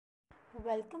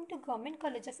Welcome to Government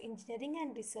College of Engineering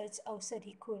and Research,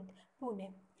 Avsari Khurd,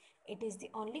 Pune. It is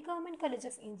the only government college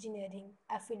of engineering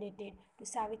affiliated to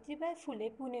Savitribai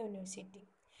Phule Pune University.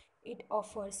 It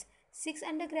offers 6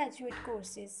 undergraduate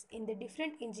courses in the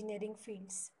different engineering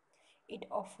fields. It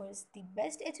offers the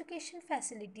best education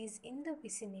facilities in the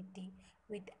vicinity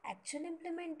with actual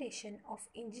implementation of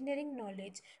engineering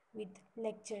knowledge with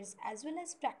lectures as well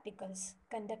as practicals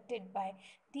conducted by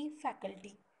the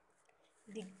faculty.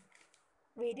 The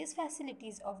various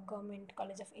facilities of Government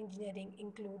College of Engineering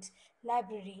includes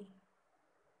library,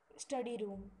 study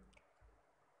room,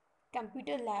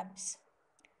 computer labs,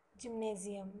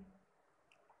 gymnasium,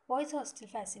 boys hostel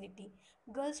facility,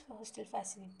 girls hostel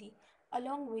facility,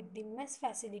 along with the mess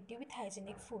facility with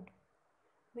hygienic food.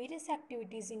 Various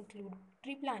activities include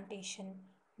tree plantation,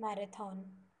 marathon,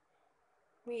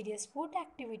 various sport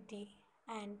activity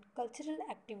and cultural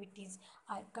activities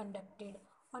are conducted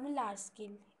on a large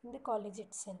scale in the college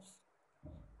itself.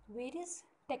 Various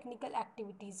technical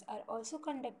activities are also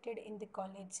conducted in the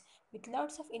college with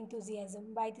lots of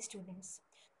enthusiasm by the students.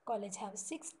 College have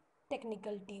 6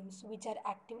 technical teams which are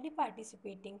actively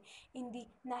participating in the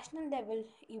national level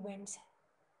events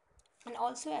and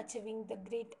also achieving the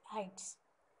great heights.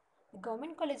 The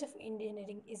Government College of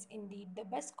Engineering is indeed the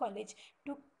best college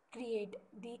to create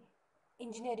the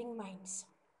engineering minds,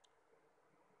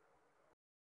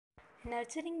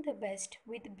 nurturing the best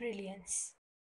with brilliance.